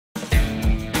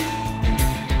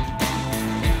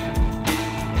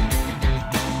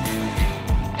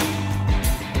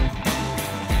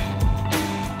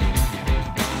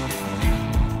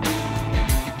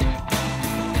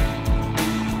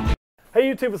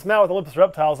YouTube, it's Matt with Olympus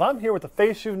Reptiles. I'm here with a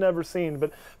face you've never seen,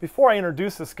 but before I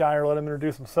introduce this guy or let him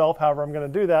introduce himself, however I'm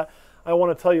going to do that, I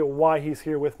want to tell you why he's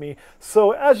here with me.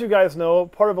 So as you guys know,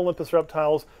 part of Olympus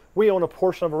Reptiles, we own a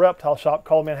portion of a reptile shop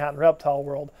called Manhattan Reptile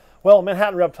World. Well,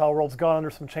 Manhattan Reptile World's gone under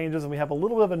some changes and we have a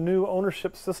little bit of a new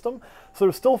ownership system. So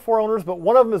there's still 4 owners, but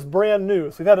one of them is brand new.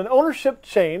 So we've had an ownership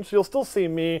change. So you'll still see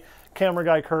me, camera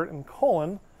guy Kurt, and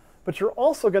Colin, but you're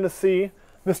also going to see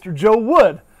Mr. Joe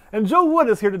Wood. And Joe Wood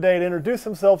is here today to introduce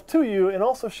himself to you and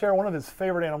also share one of his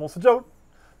favorite animals. So Joe,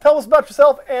 tell us about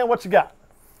yourself and what you got.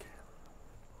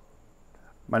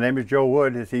 My name is Joe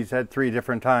Wood, as he said 3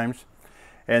 different times.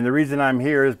 And the reason I'm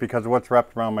here is because of what's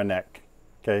wrapped around my neck.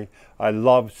 Okay, I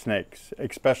love snakes,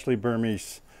 especially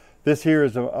Burmese. This here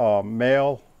is a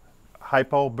male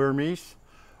hypo Burmese.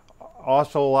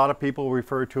 Also, a lot of people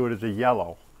refer to it as a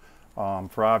yellow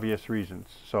for obvious reasons.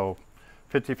 So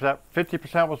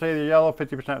 50% will say they're yellow,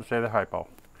 50% will say they're hypo.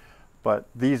 But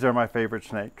these are my favorite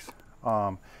snakes.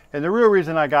 And the real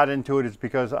reason I got into it is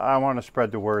because I want to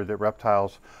spread the word that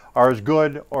reptiles are as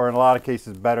good, or in a lot of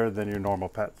cases better, than your normal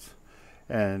pets.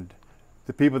 And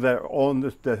the people that own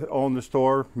the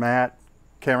store, Matt,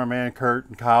 cameraman Kurt,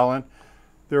 and Colin,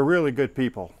 they're really good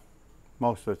people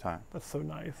most of the time. That's so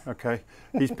nice. Okay,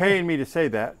 he's paying me to say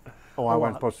that. Oh, I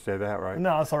wasn't supposed to say that, right?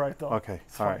 No, that's all right though. Okay,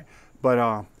 all right.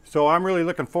 But so I'm really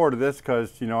looking forward to this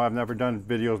because, you know, I've never done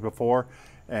videos before,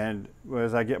 and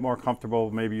as I get more comfortable,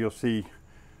 maybe you'll see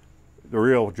the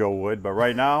real Joe Wood. But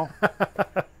right now,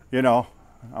 you know,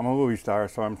 I'm a movie star,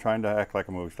 so I'm trying to act like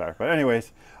a movie star. But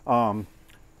anyways,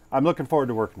 I'm looking forward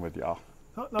to working with y'all.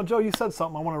 Now, Joe, you said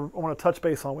something I want to touch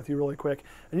base on with you really quick.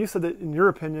 And you said that, in your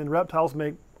opinion, reptiles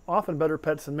make often better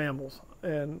pets than mammals.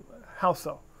 And how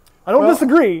so? I don't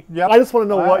disagree. Yep. I just want to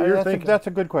know what you're thinking. That's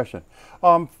a good question.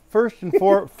 First and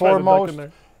foremost,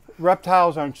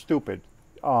 reptiles aren't stupid.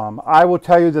 I will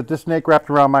tell you that this snake wrapped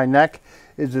around my neck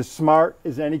is as smart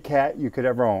as any cat you could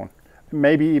ever own,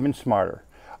 maybe even smarter.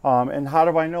 And how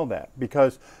do I know that?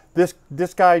 Because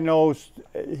this guy knows,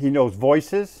 he knows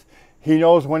voices, he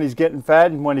knows when he's getting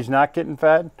fed and when he's not getting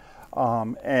fed,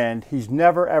 and he's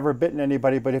never ever bitten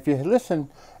anybody, but if you listen,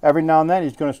 every now and then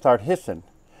he's going to start hissing.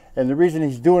 And the reason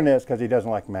he's doing this is because he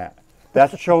doesn't like Matt.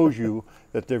 That shows you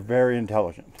that they're very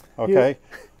intelligent, okay?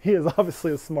 He is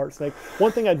obviously a smart snake.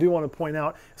 One thing I do want to point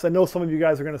out is I know some of you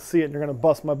guys are going to see it and you're going to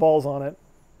bust my balls on it.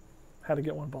 Had to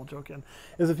get one ball joke in,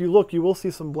 is if you look, you will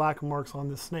see some black marks on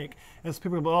this snake. And so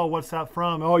people go, oh, what's that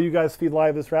from? Oh, you guys feed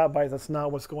live this rat bites. That's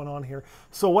not what's going on here.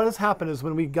 So what has happened is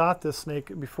when we got this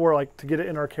snake before, like to get it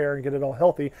in our care and get it all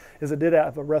healthy, is it did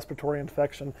have a respiratory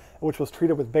infection, which was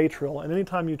treated with Baytril. And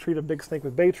anytime you treat a big snake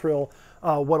with Baytril,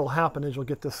 what'll happen is you'll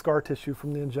get this scar tissue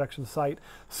from the injection site.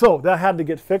 So that had to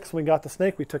get fixed when we got the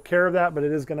snake. We took care of that, but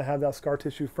it is going to have that scar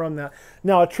tissue from that.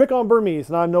 Now, a trick on Burmese,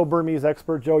 and I'm no Burmese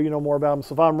expert. Joe, you know more about them,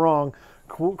 so if I'm wrong,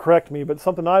 correct me, but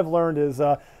something I've learned is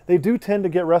they do tend to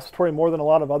get respiratory more than a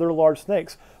lot of other large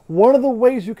snakes. One of the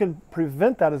ways you can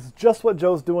prevent that is just what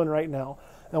Joe's doing right now.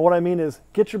 And what I mean is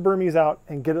get your Burmese out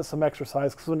and get it some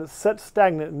exercise, because when it's set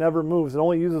stagnant, it never moves. It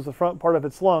only uses the front part of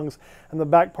its lungs, and the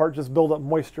back part just build up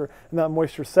moisture, and that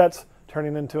moisture sets,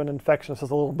 turning into an infection. It's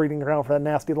just a little breeding ground for that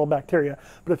nasty little bacteria.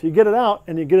 But if you get it out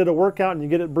and you get it a workout and you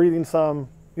get it breathing some,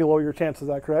 you lower your chances. Is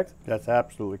that correct? That's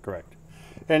absolutely correct.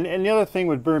 And the other thing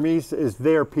with Burmese is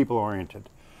they're people-oriented.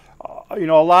 You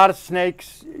know, a lot of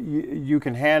snakes, you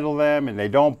can handle them and they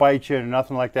don't bite you and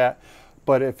nothing like that.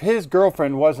 But if his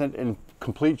girlfriend wasn't in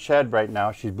complete shed right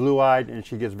now, she's blue-eyed and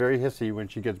she gets very hissy when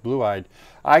she gets blue-eyed,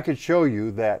 I could show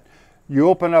you that you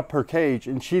open up her cage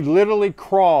and she literally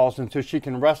crawls until she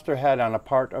can rest her head on a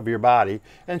part of your body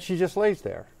and she just lays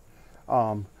there.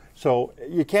 So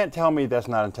you can't tell me that's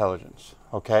not intelligence,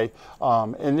 okay?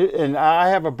 And I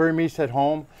have a Burmese at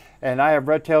home, and I have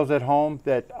red tails at home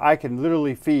that I can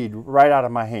literally feed right out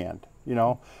of my hand, you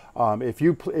know? If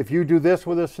you do this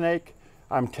with a snake,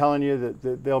 I'm telling you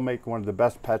that they'll make one of the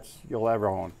best pets you'll ever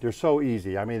own. They're so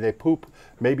easy. I mean, they poop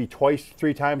maybe twice,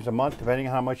 3 times a month, depending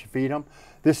on how much you feed them.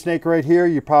 This snake right here,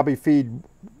 you probably feed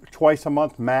twice a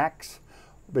month max,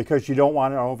 because you don't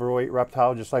want an overweight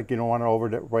reptile, just like you don't want an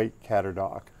overweight cat or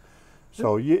dog.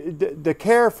 So the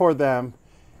care for them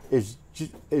is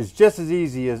just as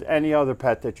easy as any other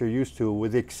pet that you're used to,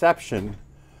 with the exception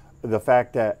of the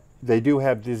fact that they do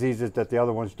have diseases that the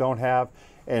other ones don't have.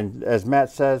 And as Matt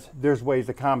says, there's ways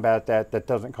to combat that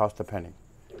doesn't cost a penny.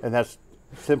 And that's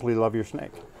simply love your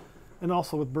snake. And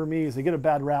also with Burmese, they get a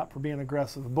bad rap for being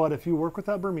aggressive. But if you work with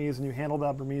that Burmese and you handle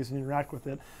that Burmese and you interact with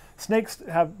it, snakes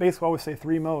have basically always say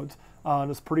 3 modes.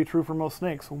 And it's pretty true for most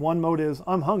snakes. One mode is,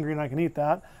 I'm hungry and I can eat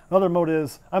that. Another mode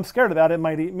is, I'm scared of that, it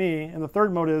might eat me. And the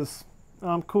third mode is,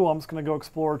 cool, I'm just going to go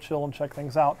explore, chill, and check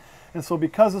things out. And so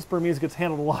because this Burmese gets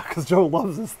handled a lot, because Joe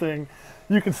loves this thing,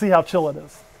 you can see how chill it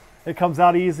is. It comes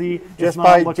out easy. Just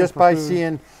by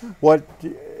seeing what,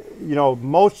 you know,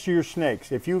 most of your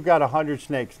snakes, if you've got 100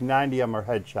 snakes, 90 of them are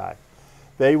head shy.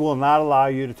 They will not allow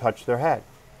you to touch their head.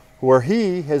 Where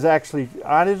he has actually,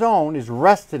 on his own, is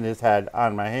resting his head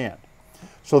on my hand.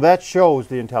 So that shows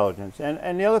the intelligence.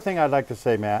 And the other thing I'd like to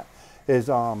say, Matt, is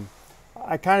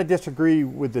I kind of disagree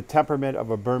with the temperament of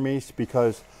a Burmese,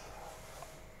 because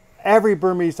every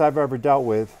Burmese I've ever dealt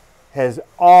with has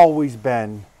always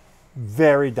been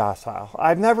very docile.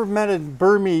 I've never met a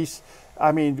Burmese.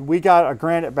 I mean, we got a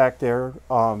granite back there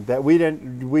that we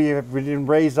didn't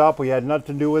raise up. We had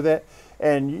nothing to do with it.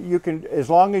 And you can,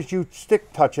 as long as you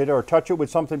touch it or touch it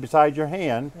with something beside your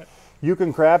hand, you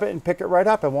can grab it and pick it right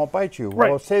up. It won't bite you.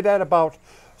 Right. Well, say that about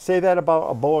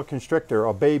a boa constrictor,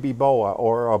 a baby boa,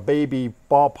 or a baby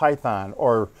ball python,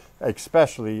 or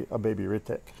especially a baby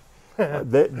retic.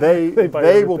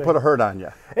 They will put a hurt on you.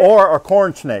 Or a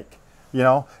corn snake. You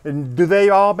know, and do they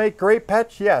all make great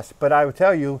pets? Yes, but I would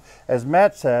tell you, as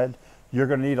Matt said, you're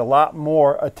going to need a lot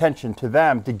more attention to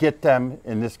them to get them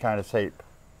in this kind of shape.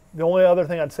 The only other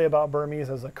thing I'd say about Burmese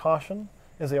as a caution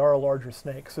is they are a larger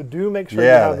snake. So do make sure you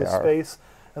have the space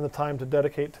and the time to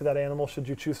dedicate to that animal should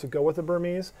you choose to go with the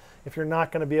Burmese. If you're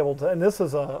not going to be able to, and this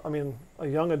is a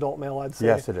young adult male, I'd say.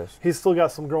 Yes, it is. He's still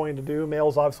got some growing to do.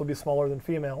 Males obviously will be smaller than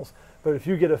females, but if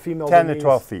you get a female 10 Burmese, to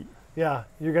 12 feet. Yeah,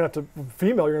 you're going to have to,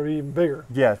 female, you're going to be even bigger.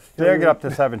 Yes, they'll get up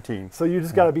to 17. So you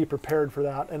just got to be prepared for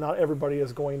that, and not everybody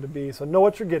is going to be. So know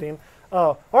what you're getting.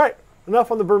 All right,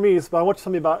 enough on the Burmese, but I want you to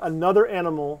tell me about another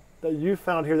animal that you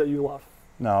found here that you love.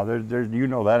 No, you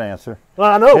know that answer. Well,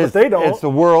 I know, but they don't. It's the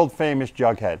world famous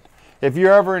jughead. If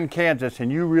you're ever in Kansas and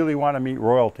you really want to meet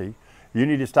royalty, you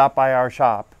need to stop by our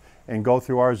shop and go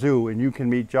through our zoo, and you can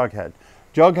meet Jughead.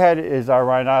 Jughead is our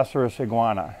rhinoceros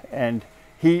iguana, and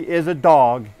he is a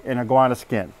dog in iguana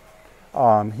skin.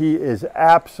 He is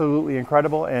absolutely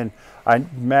incredible, and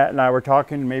Matt and I were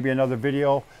talking, maybe another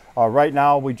video. Right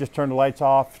now, we just turned the lights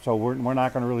off, so we're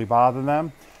not going to really bother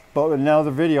them. But in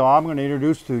another video, I'm going to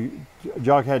introduce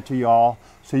Jughead to y'all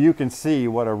so you can see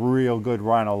what a real good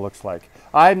rhino looks like.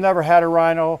 I've never had a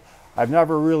rhino. I've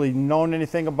never really known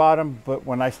anything about them, but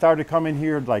when I started coming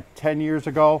here like 10 years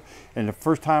ago, and the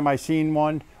first time I seen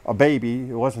one, a baby,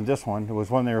 it wasn't this one, it was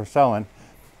one they were selling,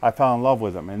 I fell in love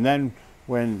with them. And then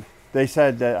when they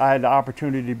said that I had the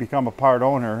opportunity to become a part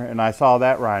owner and I saw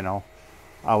that rhino,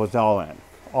 I was all in,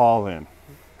 all in.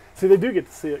 See, they do get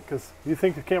to see it because you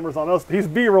think the camera's on us, but he's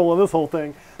B-rolling this whole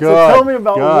thing. Good, so tell me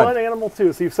about one animal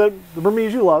too. So you've said the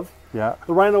Burmese you love. Yeah.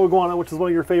 The rhino iguana, which is one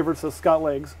of your favorites, has got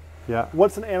legs. Yeah.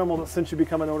 What's an animal that since you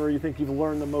become an owner you think you've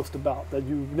learned the most about, that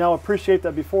you now appreciate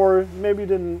that before maybe you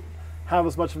didn't have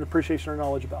as much of an appreciation or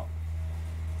knowledge about?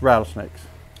 Rattlesnakes.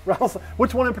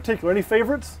 Which one in particular? Any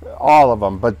favorites? All of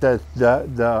them, but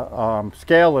the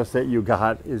scaleless that you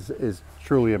got is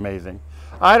truly amazing.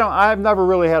 I've never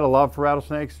really had a love for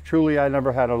rattlesnakes. Truly, I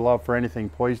never had a love for anything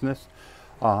poisonous.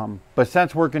 But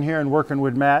since working here and working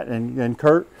with Matt and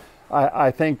Kurt,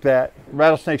 I think that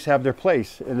rattlesnakes have their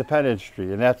place in the pet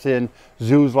industry, and that's in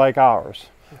zoos like ours.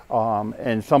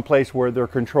 And someplace where they're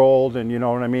controlled, and you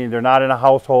know what I mean, they're not in a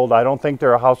household. I don't think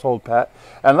they're a household pet.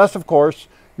 Unless, of course,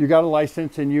 you got a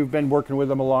license and you've been working with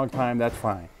them a long time, that's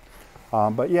fine.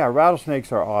 But yeah,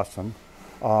 rattlesnakes are awesome.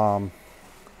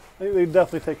 They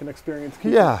definitely take an experience.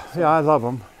 Yeah, I love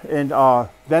them. And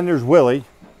then there's Willie.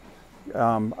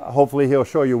 Hopefully he'll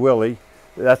show you Willie.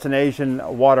 That's an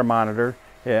Asian water monitor.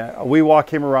 Yeah, we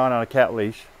walk him around on a cat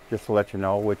leash, just to let you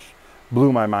know, which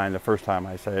blew my mind the first time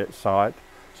I saw it.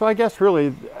 So I guess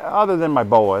really, other than my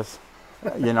boas,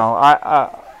 you know,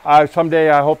 I someday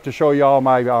I hope to show you all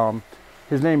my,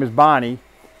 his name is Bonnie,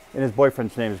 and his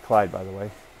boyfriend's name is Clyde, by the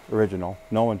way, original.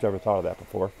 No one's ever thought of that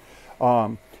before.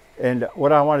 And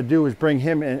what I want to do is bring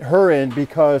her in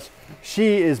because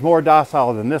she is more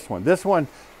docile than this one. This one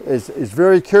is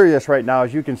very curious right now,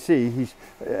 as you can see.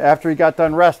 After he got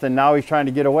done resting, now he's trying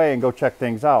to get away and go check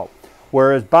things out.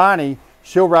 Whereas Bonnie,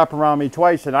 she'll wrap around me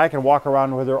twice and I can walk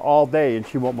around with her all day and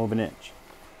she won't move an inch.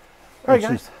 All right,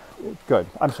 guys. Good.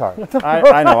 I'm sorry.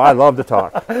 I know. I love to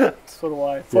talk. So do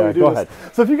I. Yeah, go ahead.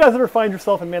 So if you guys ever find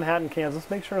yourself in Manhattan, Kansas,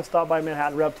 make sure to stop by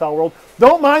Manhattan Reptile World.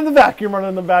 Don't mind the vacuum running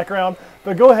in the background,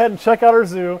 but go ahead and check out our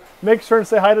zoo. Make sure and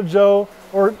say hi to Joe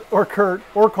or Kurt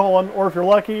or Colin, or if you're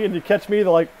lucky and you catch me, the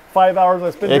like 5 hours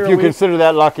I spend here. If you consider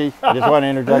that lucky, I just want to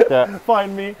interject that.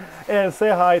 Find me and say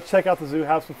hi, check out the zoo,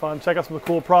 have some fun, check out some of the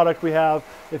cool product we have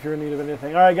if you're in need of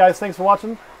anything. All right, guys, thanks for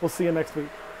watching. We'll see you next week.